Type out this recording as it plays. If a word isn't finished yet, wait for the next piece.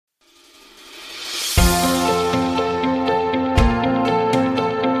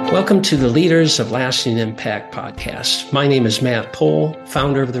Welcome to the Leaders of Lasting Impact podcast. My name is Matt Pohl,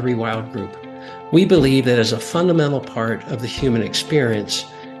 founder of the Rewild Group. We believe that as a fundamental part of the human experience,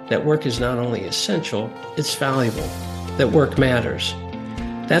 that work is not only essential, it's valuable, that work matters.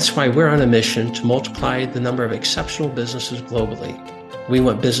 That's why we're on a mission to multiply the number of exceptional businesses globally. We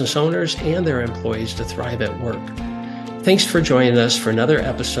want business owners and their employees to thrive at work. Thanks for joining us for another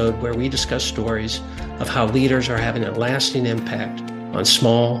episode where we discuss stories of how leaders are having a lasting impact on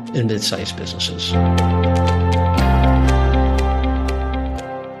small and mid-sized businesses.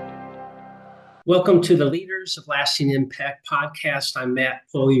 Welcome to the Leaders of Lasting Impact podcast. I'm Matt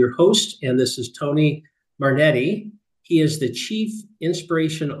Pohl, your host, and this is Tony Martignetti. He is the Chief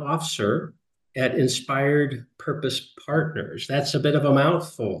Inspiration Officer at Inspired Purpose Partners. That's a bit of a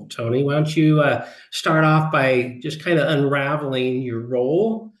mouthful, Tony. Why don't you start off by just kind of unraveling your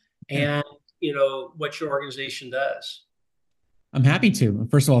role and what your organization does? I'm happy to.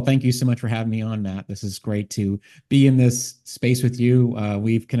 First of all, thank you so much for having me on, Matt. This is great to be in this space with you.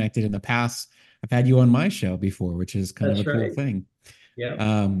 We've connected in the past. I've had you on my show before, which is kind of a cool thing.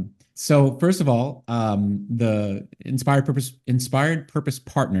 Yeah. So first of all, the Inspired Purpose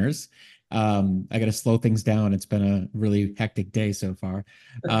Partners. I got to slow things down. It's been a really hectic day so far.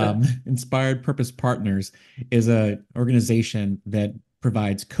 Inspired Purpose Partners is an organization that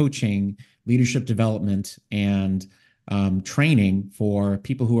provides coaching, leadership development, and training for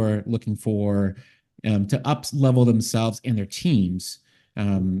people who are looking for to up-level themselves and their teams,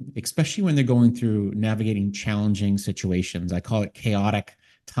 especially when they're going through navigating challenging situations. I call it chaotic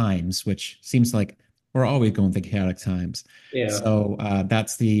times, which seems like we're always going through chaotic times. Yeah. So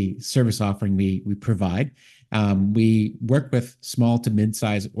that's the service offering we provide. We work with small to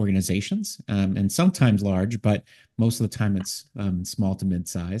mid-size organizations and sometimes large, but most of the time it's small to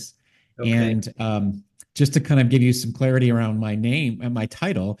mid-size. Okay. And just to kind of give you some clarity around my name and my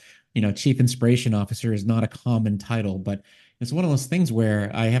title, Chief Inspiration Officer is not a common title, but it's one of those things where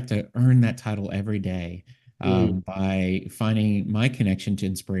I have to earn that title every day by finding my connection to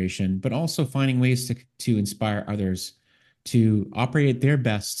inspiration, but also finding ways to inspire others to operate at their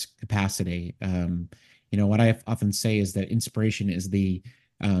best capacity. What I often say is that inspiration is the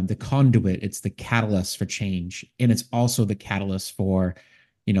conduit, it's the catalyst for change, and it's also the catalyst for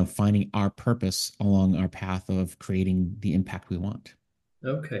finding our purpose along our path of creating the impact we want.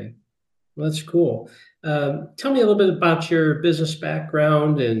 Okay. Well, that's cool. Tell me a little bit about your business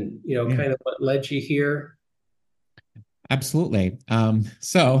background and, kind of what led you here. Absolutely.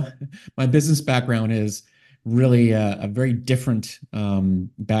 So my business background is really a very different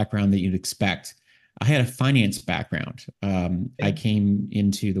background that you'd expect. I had a finance background. I came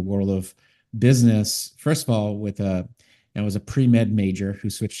into the world of business, first of all, I was a pre-med major who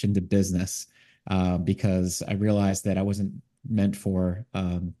switched into business because I realized that I wasn't meant for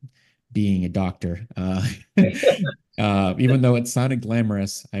being a doctor. Even though it sounded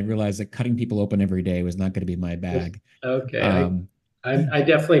glamorous, I realized that cutting people open every day was not going to be my bag. Okay. I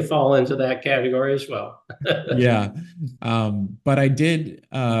definitely fall into that category as well. Yeah. But I did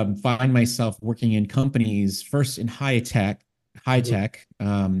find myself working in companies, first in high tech,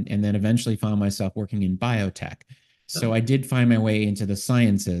 and then eventually found myself working in biotech. So I did find my way into the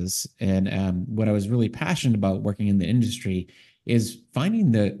sciences, and what I was really passionate about working in the industry is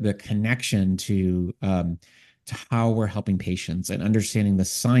finding the connection to how we're helping patients and understanding the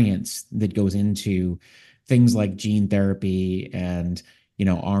science that goes into things like gene therapy and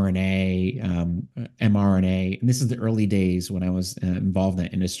RNA, mRNA. And this is the early days when I was involved in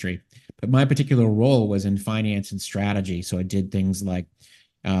that industry. But my particular role was in finance and strategy. So I did things like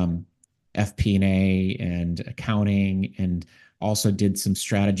FP&A and accounting, and also did some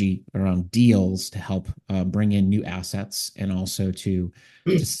strategy around deals to help bring in new assets and also to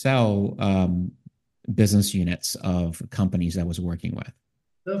sell business units of companies I was working with.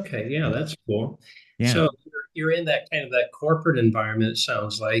 Okay, yeah, that's cool. Yeah. So you're in that kind of that corporate environment, it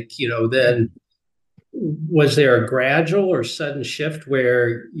sounds like, then was there a gradual or sudden shift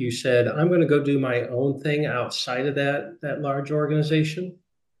where you said, I'm going to go do my own thing outside of that large organization?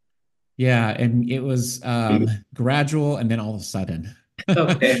 Yeah, and it was gradual and then all of a sudden.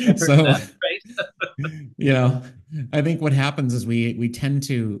 Okay. So, Right. I think what happens is we tend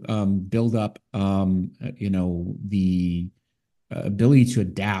to build up, the ability to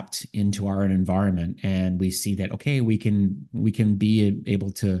adapt into our environment, and we see that we can be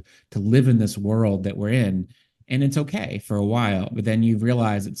able to live in this world that we're in, and it's okay for a while, but then you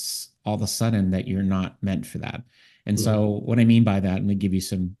realize it's all of a sudden that you're not meant for that. And so what I mean by that, let me give you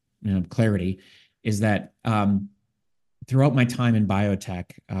some clarity, is that throughout my time in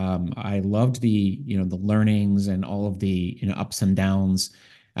biotech, I loved the learnings and all of the ups and downs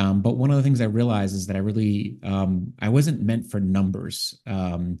But one of the things I realized is that I wasn't meant for numbers.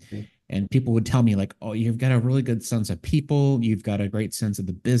 And people would tell me like, oh, you've got a really good sense of people. You've got a great sense of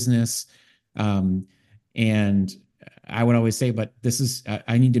the business. Um, and I would always say, but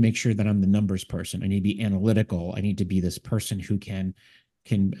I need to make sure that I'm the numbers person. I need to be analytical. I need to be this person who can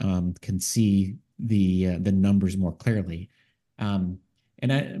see the numbers more clearly. Um,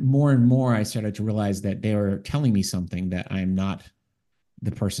 more and more, I started to realize that they were telling me something that I'm not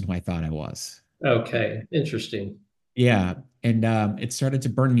the person who I thought I was. Okay, interesting. Yeah. And it started to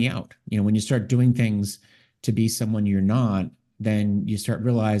burn me out. When you start doing things to be someone you're not, then you start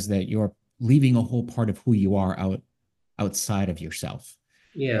realize that you're leaving a whole part of who you are outside of yourself,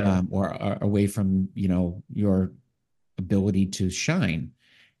 Yeah, or away from, your ability to shine.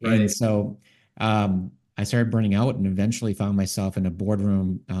 And right. so I started burning out and eventually found myself in a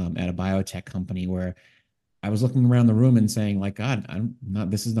boardroom at a biotech company where I was looking around the room and saying, like, God, I'm not,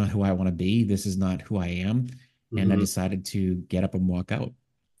 this is not who I want to be. This is not who I am. And I Hmm. decided to get up and walk out.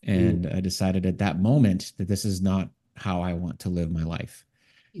 And I decided at that moment that this is not how I want to live my life.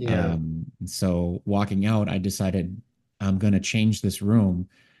 Yeah, So walking out, I decided I'm going to change this room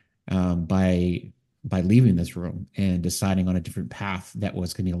by leaving this room and deciding on a different path that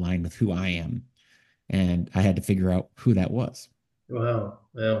was going to be aligned with who I am. And I had to figure out who that was. wow.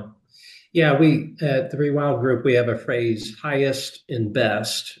 Well, yeah, we at the Rewild Group, we have a phrase, highest and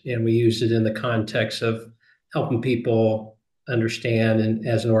best, and we use it in the context of helping people understand, and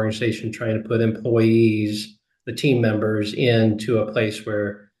as an organization, trying to put employees, the team members, into a place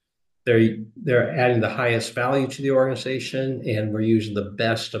where they're adding the highest value to the organization, and we're using the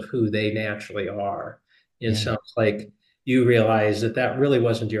best of who they naturally are. And it Yeah, sounds like you realize that that really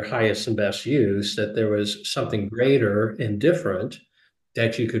wasn't your highest and best use, that there was something greater and different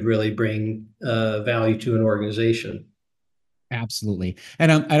that you could really bring value to an organization. absolutely.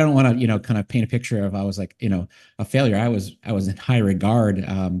 And I don't want to, kind of paint a picture of I was like, a failure. I was in high regard.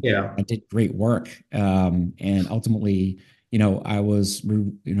 Yeah, I did great work. And ultimately, I was,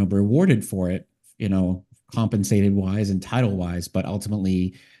 rewarded for it, compensated wise and title wise. But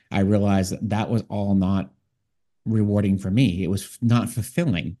ultimately, I realized that that was all not rewarding for me. It was not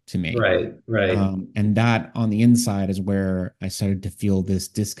fulfilling to me. right, right, And that on the inside is where I started to feel this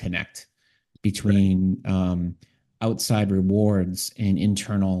disconnect right, between outside rewards and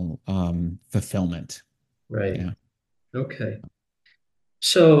internal fulfillment. right. Yeah. Okay.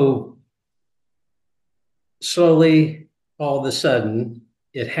 So slowly, all of a sudden,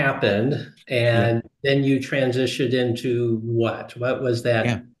 it happened, Yep. and then you transitioned into what? What was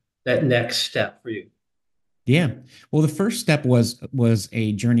Yeah. that next step for you? Yeah. Well, the first step was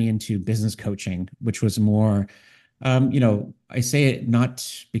a journey into business coaching, which was more, I say it not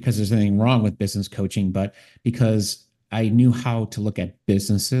because there's anything wrong with business coaching, but because I knew how to look at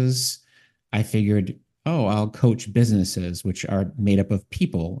businesses. I figured, oh, I'll coach businesses, which are made up of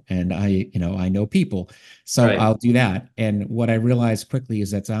people, and I know people, so Right, I'll do that. And what I realized quickly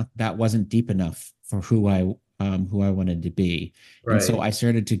is that wasn't deep enough for who I wanted to be. And so right. I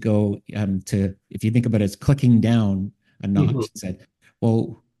started to go if you think about it, it's clicking down a Mhm. notch and said,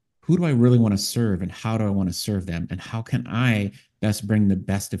 well, who do I really want to serve and how do I want to serve them? And how can I best bring the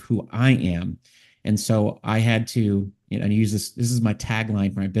best of who I am? And so I had to, and use this is my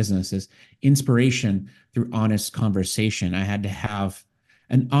tagline for my business is inspiration through honest conversation. I had to have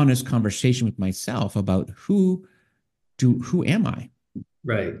an honest conversation with myself about who am I?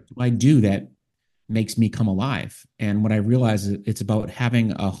 Right, What do I do that makes me come alive. And what I realize is it's about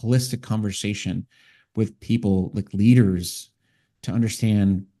having a holistic conversation with people like leaders to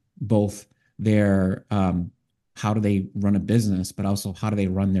understand both their how do they run a business, but also how do they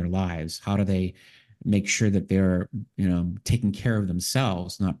run their lives? How do they make sure that they're taking care of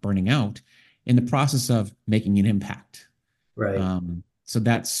themselves, not burning out in the process of making an impact. right. So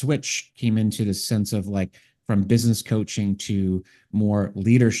that switch came into the sense of like from business coaching to more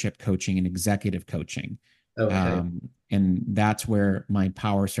leadership coaching and executive coaching. Okay, And that's where my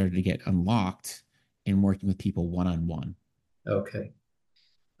power started to get unlocked in working with people one on one. okay.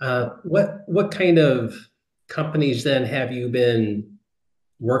 What kind of companies then have you been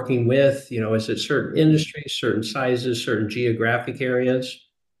working with? Is it certain industries, certain sizes, certain geographic areas?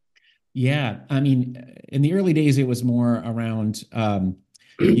 Yeah, I mean, in the early days, it was more around,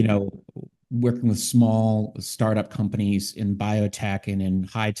 you know, working with small startup companies in biotech and in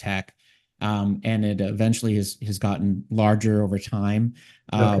high tech, and it eventually has gotten larger over time.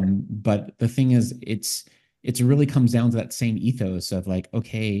 Okay, But the thing is, it really comes down to that same ethos of like,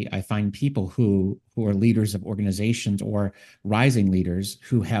 okay, I find people who are leaders of organizations or rising leaders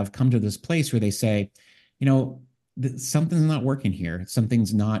who have come to this place where they say, you know, something's not working here.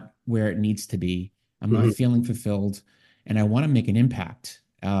 Something's not where it needs to be. I'm not Mhm. feeling fulfilled, and I want to make an impact.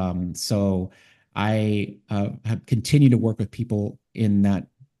 So I have continued to work with people in that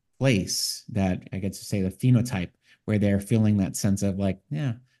place, that I get to say the phenotype, where they're feeling that sense of like,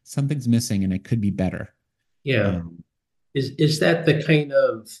 yeah, something's missing and it could be better. Yeah. Um, Is that the kind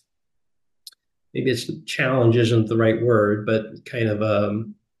of, maybe it's challenge isn't the right word, but kind of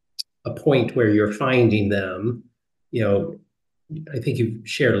a point where you're finding them? You know, I think you've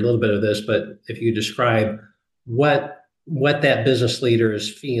shared a little bit of this, but if you describe what that business leader is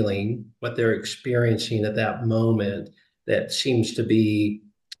feeling, what they're experiencing at that moment, that seems to be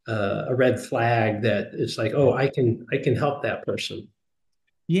a red flag that it's like, oh, I can help that person.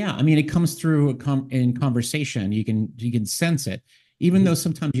 Yeah, I mean, it comes through in conversation. You can sense it, even Mhm. though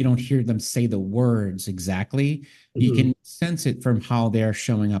sometimes you don't hear them say the words exactly. You Mhm. can sense it from how they're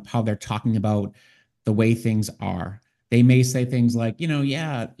showing up, how they're talking about the way things are. They may say things like,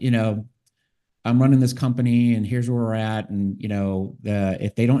 yeah, I'm running this company and here's where we're at. And,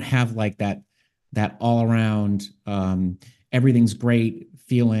 if they don't have like that all around, everything's great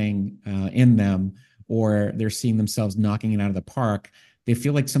feeling in them, or they're seeing themselves knocking it out of the park, they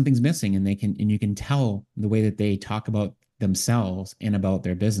feel like something's missing, and you can tell the way that they talk about themselves and about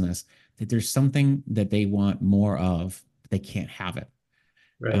their business that there's something that they want more of, but they can't have it.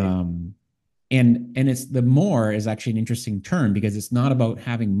 Right. Um, and it's the more is actually an interesting term because it's not about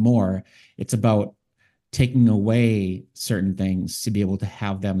having more, it's about taking away certain things to be able to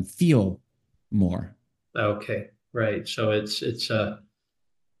have them feel more. Okay. Right. So it's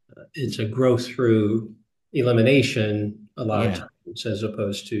a growth through elimination a lot of Yeah, times as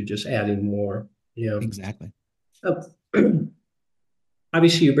opposed to just adding more. Yeah. exactly. Uh,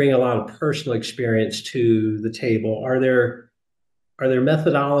 Obviously, you bring a lot of personal experience to the table. Are there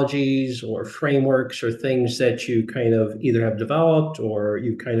methodologies or frameworks or things that you kind of either have developed or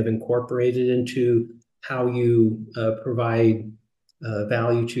you kind of incorporated into how you provide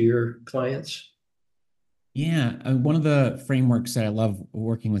value to your clients? Yeah, one of the frameworks that I love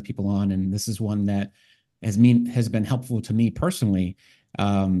working with people on, and this is one that has been helpful to me personally,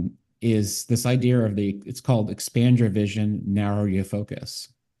 um, is this idea of it's called expand your vision, narrow your focus.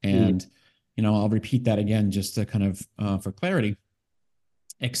 Mm, And I'll repeat that again just to kind of for clarity.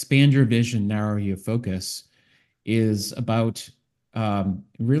 Expand your vision, narrow your focus is about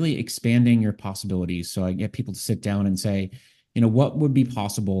really expanding your possibilities. So I get people to sit down and say, what would be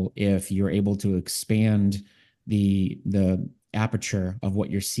possible if you're able to expand the aperture of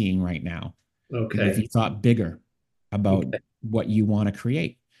what you're seeing right now? If okay. you thought bigger about Okay. what you want to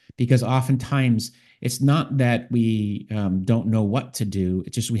create, because oftentimes it's not that we don't know what to do;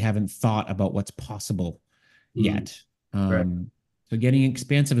 it's just we haven't thought about what's possible Mm, yet. right. So getting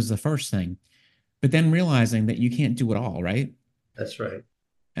expansive is the first thing, but then realizing that you can't do it all, right? That's right.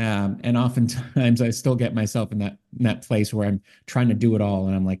 And oftentimes I still get myself in that place where I'm trying to do it all,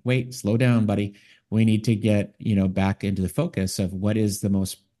 and I'm like, wait, slow down, buddy. We need to get back into the focus of what is the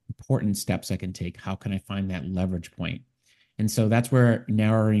most important steps I can take. How can I find that leverage point? And so that's where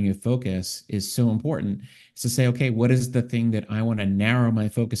narrowing your focus is so important. Is to say, okay, what is the thing that I want to narrow my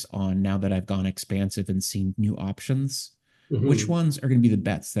focus on now that I've gone expansive and seen new options? Which Mhm. ones are going to be the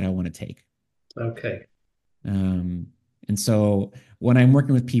bets that I want to take? Okay. Um, and so when I'm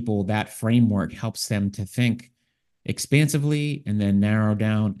working with people, that framework helps them to think expansively and then narrow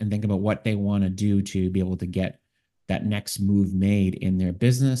down and think about what they want to do to be able to get that next move made in their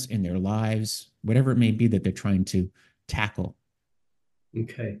business, in their lives, whatever it may be that they're trying to tackle.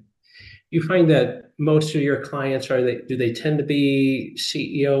 Okay. You find that most of your clients do they tend to be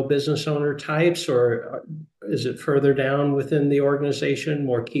CEO business owner types, or is it further down within the organization,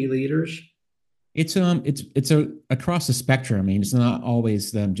 more key leaders? It's a across the spectrum. I mean, it's not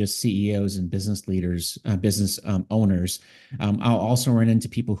always them just CEOs and business leaders, business owners. I'll also run into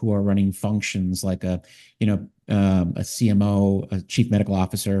people who are running functions like a CMO, a chief medical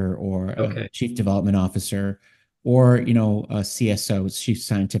officer, or a Okay. chief development officer, or a CSO, chief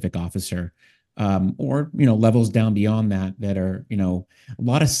scientific officer, or levels down beyond that are a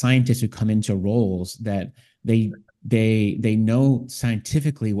lot of scientists who come into roles that they know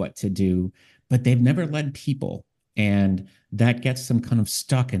scientifically what to do, but they've never led people. And that gets them kind of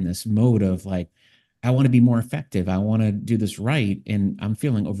stuck in this mode of like, I want to be more effective. I want to do this right. And I'm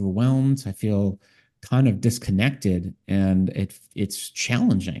feeling overwhelmed. I feel kind of disconnected, and it's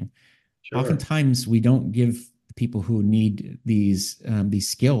challenging. Sure. Oftentimes we don't give people who need these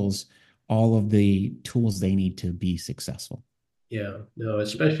skills all of the tools they need to be successful. Yeah. No,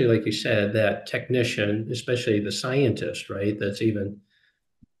 especially like you said, that technician, especially the scientist, right? That's even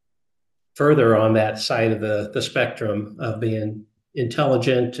further on that side of the spectrum of being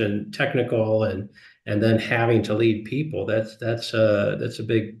intelligent and technical and then having to lead people. That's a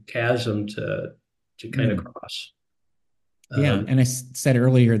big chasm to kind of Mm. cross. Yeah, Um, and said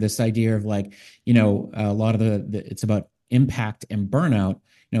earlier this idea of like, a lot of it's about impact and burnout,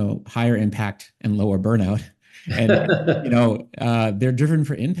 higher impact and lower burnout. And they're driven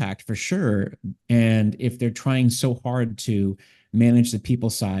for impact for sure. And if they're trying so hard to manage the people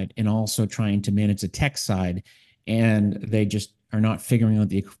side and also trying to manage the tech side, and they just are not figuring out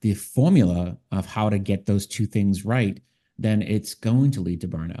the formula of how to get those two things right, then it's going to lead to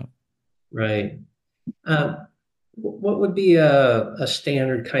burnout. right. Um, what would be a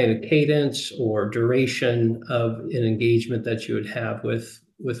standard kind of cadence or duration of an engagement that you would have with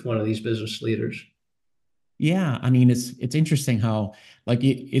one of these business leaders? Yeah, I mean it's interesting how like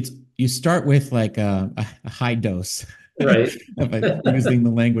it's you start with like a high dose Right. if I'm using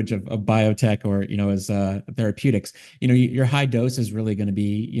the language of biotech or as therapeutics. Your high dose is really going to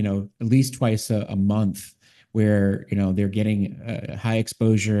be at least twice a month where they're getting high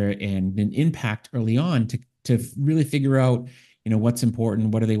exposure and an impact early on to really figure out what's important,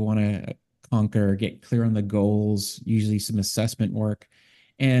 what do they want to conquer, get clear on the goals, usually some assessment work,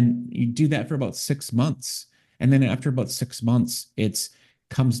 and you do that for about 6 months, and then after about 6 months, it's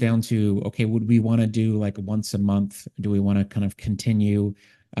comes down to, okay, would we want to do like once a month? Do we want to kind of continue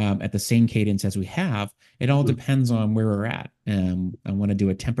at the same cadence as we have? It all depends on where we're at. I want to do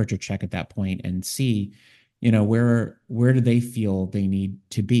a temperature check at that point and see, where do they feel they need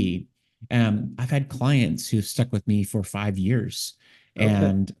to be? I've had clients who stuck with me for 5 years Okay.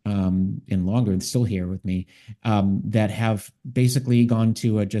 and longer and still here with me, that have basically gone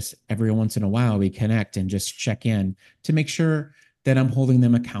to just every once in a while we connect and just check in to make sure that I'm holding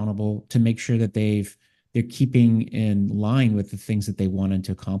them accountable, to make sure that they're keeping in line with the things that they wanted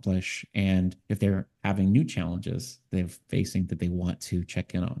to accomplish, and if they're having new challenges they're facing that they want to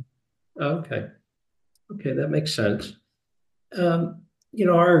check in on. Okay. Okay, that makes sense. Um,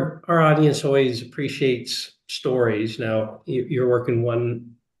 our audience always appreciates stories. Now, you're working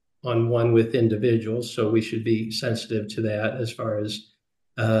one on one with individuals, so we should be sensitive to that as far as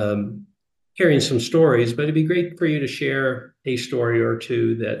um, hearing some stories. But it'd be great for you to share a story or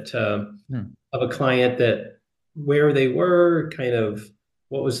two that Yeah. of a client that where they were, kind of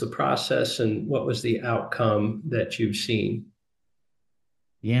what was the process and what was the outcome that you've seen.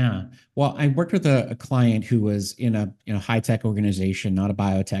 Yeah. Well, I worked with a client who was in a high tech organization, not a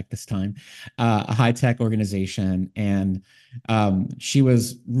biotech this time, a high tech organization, and she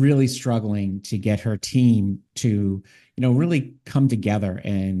was really struggling to get her team to really come together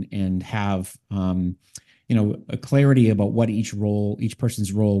and have a clarity about what each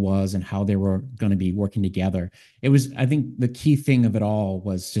person's role was, and how they were going to be working together. It was, I think, the key thing of it all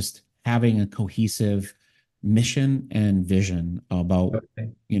was just having a cohesive mission and vision about Okay.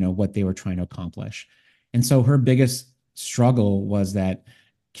 what they were trying to accomplish. And so her biggest struggle was that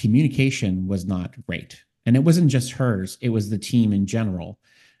communication was not great. And it wasn't just hers, it was the team in general.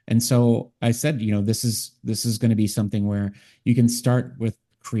 And so I said, this is going to be something where you can start with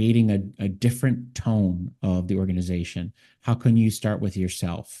creating a different tone of the organization. How can you start with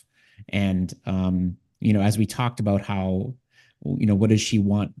yourself? And as we talked about how what does she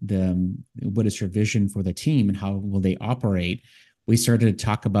want them, what is her vision for the team, and how will they operate, we started to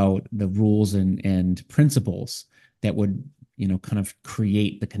talk about the rules and principles that would kind of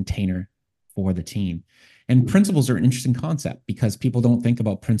create the container for the team. And principles are an interesting concept because people don't think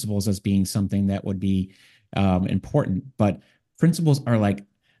about principles as being something that would be important, but principles are like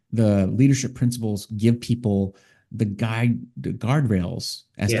the leadership principles give people the guardrails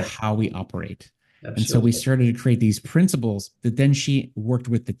as to Yeah, how we operate. And so we absolutely. started to create these principles that then she worked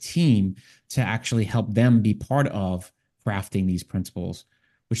with the team to actually help them be part of crafting these principles,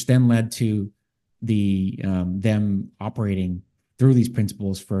 which then led to them operating through these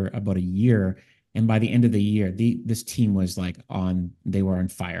principles for about a year. And by the end of the year, this team was like they were on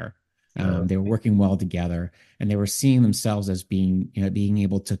fire. They were working well together, and they were seeing themselves as being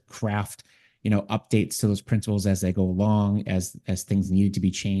able to craft updates to those principles as they go along, as things needed to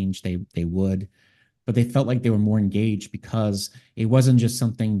be changed, they would. But they felt like they were more engaged because it wasn't just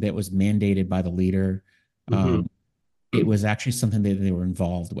something that was mandated by the leader. Hmm. Um, it was actually something that they were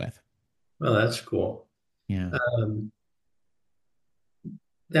involved with. Well, that's cool. Yeah. Um,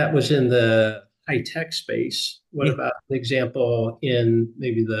 that was in the high tech space. What Yeah. about an example in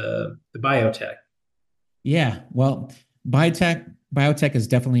maybe the biotech? Yeah. Well, biotech is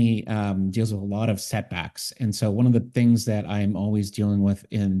definitely deals with a lot of setbacks. And so one of the things that I'm always dealing with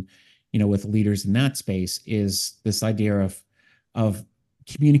with leaders in that space is this idea of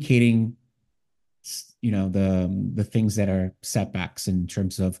communicating the things that are setbacks in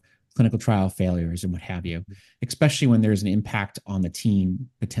terms of clinical trial failures and what have you, especially when there's an impact on the team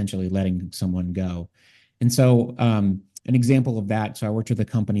potentially letting someone go. And so an example of that, so I worked with a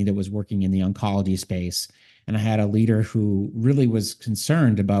company that was working in the oncology space, and I had a leader who really was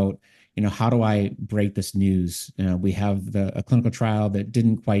concerned about, how do I break this news? We have a clinical trial that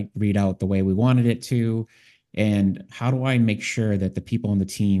didn't quite read out the way we wanted it to. And how do I make sure that the people on the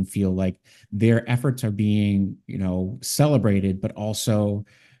team feel like their efforts are being, celebrated, but also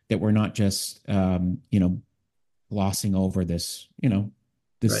that we're not just, glossing over the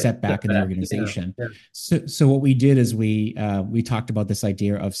Right. setback in the Setback. Yeah. organization. Yeah. So what we did is we talked about this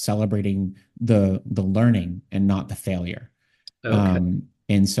idea of celebrating the learning and not the failure. Okay.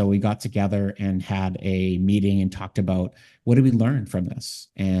 And so we got together and had a meeting and talked about what did we learn from this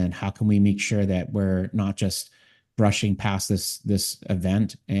and how can we make sure that we're not just brushing past this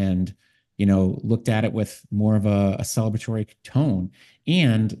event, and looked at it with more of a celebratory tone.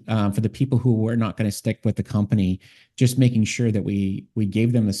 And for the people who were not going to stick with the company, just making sure that we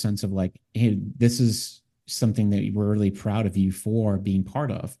gave them a sense of like, hey, this is something that we're really proud of you for being part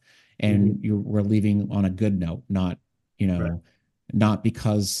of, Mhm. and we're leaving on a good note, not you Right. know not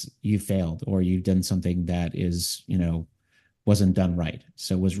because you failed or you've done something that is, wasn't done right.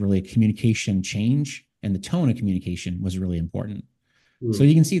 So it was really a communication change, and the tone of communication was really important. So Mm.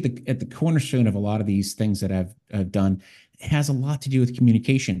 you can see at the cornerstone of a lot of these things that I've done, it has a lot to do with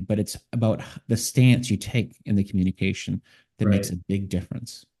communication, but it's about the stance you take in the communication that makes Right. a big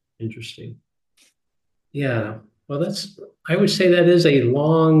difference. Interesting. Yeah. Well, I would say that is a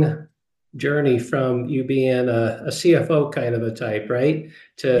long journey from you being a CFO kind of a type, right?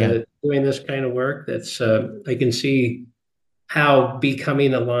 Yeah. To doing this kind of work. I can see how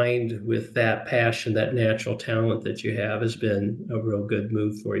becoming aligned with that passion, that natural talent that you have has been a real good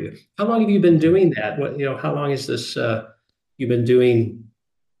move for you. How long have you been doing that? How long is this, you've been doing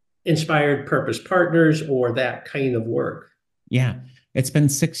Inspired Purpose Partners or that kind of work? Yeah, it's been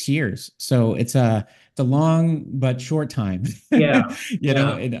 6 years, so it's a long but short time. Yeah.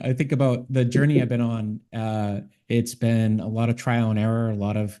 Yeah. And I think about the journey I've been on. It's been a lot of trial and error, a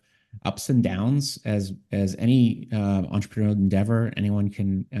lot of ups and downs, as any entrepreneurial endeavor anyone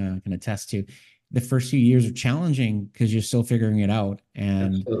can attest to. The first few years are challenging because you're still figuring it out,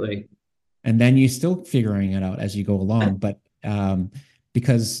 Absolutely. and then you're still figuring it out as you go along. But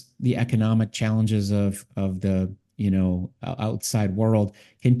because the economic challenges of the outside world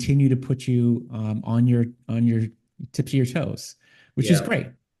continue to put you on your tips of your toes, which is Yeah. great.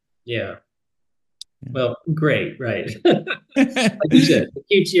 Yeah. Yeah. Well, great. Right. Like you said, it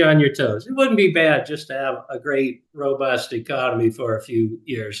keeps you on your toes. It wouldn't be bad just to have a great, robust economy for a few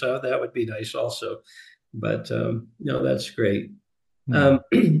years. So that would be nice also. But no, that's great. Hmm. Um,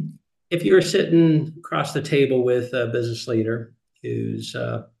 if you were sitting across the table with a business leader who's,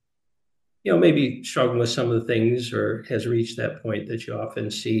 maybe struggling with some of the things or has reached that point that you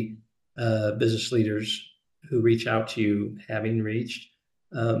often see business leaders who reach out to you having reached,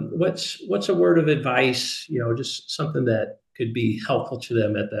 what's a word of advice, just something that could be helpful to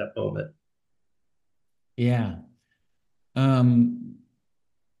them at that moment? Yeah. Um,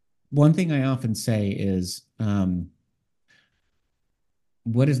 One thing I often say is,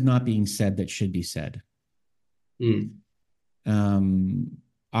 what is not being said that should be said? Mm, Um,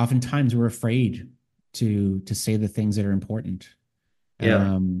 Oftentimes we're afraid to say the things that are important,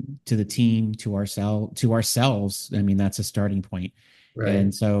 yeah, to the team, to ourselves. I mean, that's a starting point. right.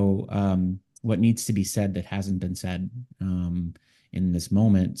 And so, what needs to be said that hasn't been said in this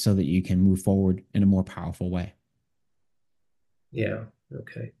moment, so that you can move forward in a more powerful way. Yeah,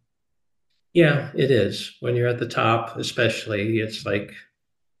 okay. Yeah, it is. When you're at the top, especially, it's like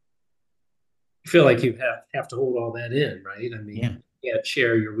you feel like you have to hold all that in, right? I Yeah, mean, you can't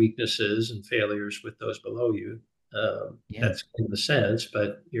share your weaknesses and failures with those below you. yeah, That's in the sense,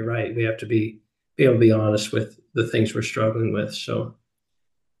 but you're right. We have to be able to be honest with the things we're struggling with. So,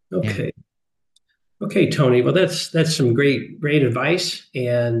 yeah. okay, okay, Tony. Well, that's some great advice.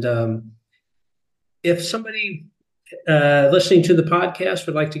 And if somebody listening to the podcast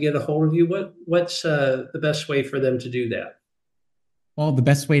would like to get a hold of you, what's the best way for them to do that? Well, the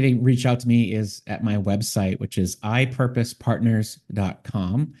best way to reach out to me is at my website, which is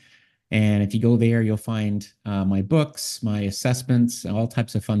ipurposepartners.com. And if you go there, you'll find my books, my assessments, all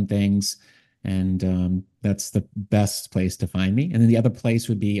types of fun things. And that's the best place to find me. And then the other place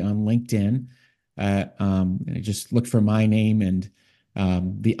would be on LinkedIn. Just look for my name, and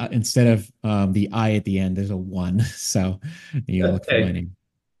the instead of the I at the end, there's a one. So you look for my Okay. name.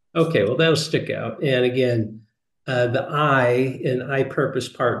 Okay, well, that'll stick out. And again, The I in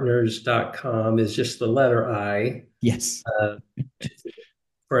iPurposePartners.com is just the letter I. Yes. Uh,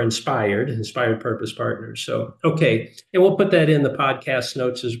 for Inspired Purpose Partners. So, okay. And we'll put that in the podcast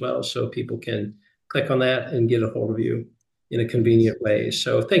notes as well so people can click on that and get a hold of you in a convenient way.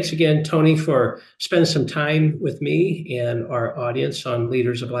 So, thanks again, Tony, for spending some time with me and our audience on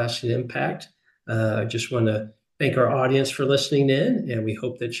Leaders of Lasting Impact. I just want to thank our audience for listening in, and we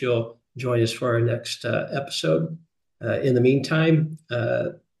hope that you'll join us for our next episode. In the meantime,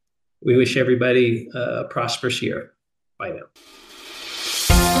 we wish everybody a prosperous year. Bye now.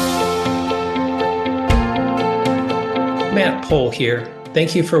 Matt Pohl here.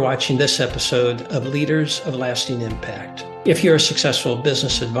 Thank you for watching this episode of Leaders of Lasting Impact. If you're a successful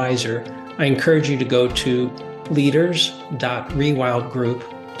business advisor, I encourage you to go to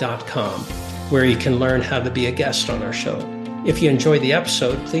leaders.rewildgroup.com, where you can learn how to be a guest on our show. If you enjoyed the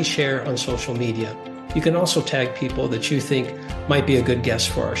episode, please share on social media. You can also tag people that you think might be a good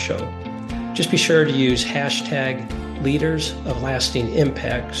guest for our show. Just be sure to use hashtag Leaders of Lasting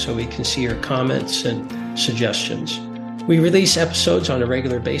Impact so we can see your comments and suggestions. We release episodes on a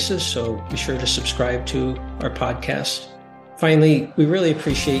regular basis, so be sure to subscribe to our podcast. Finally, we really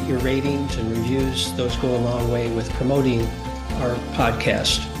appreciate your ratings and reviews. Those go a long way with promoting our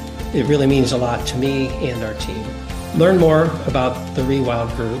podcast. It really means a lot to me and our team. Learn more about the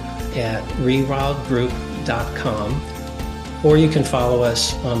Rewild Group at rewildgroup.com, or you can follow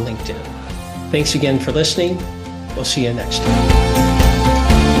us on LinkedIn. Thanks again for listening. We'll see you next time.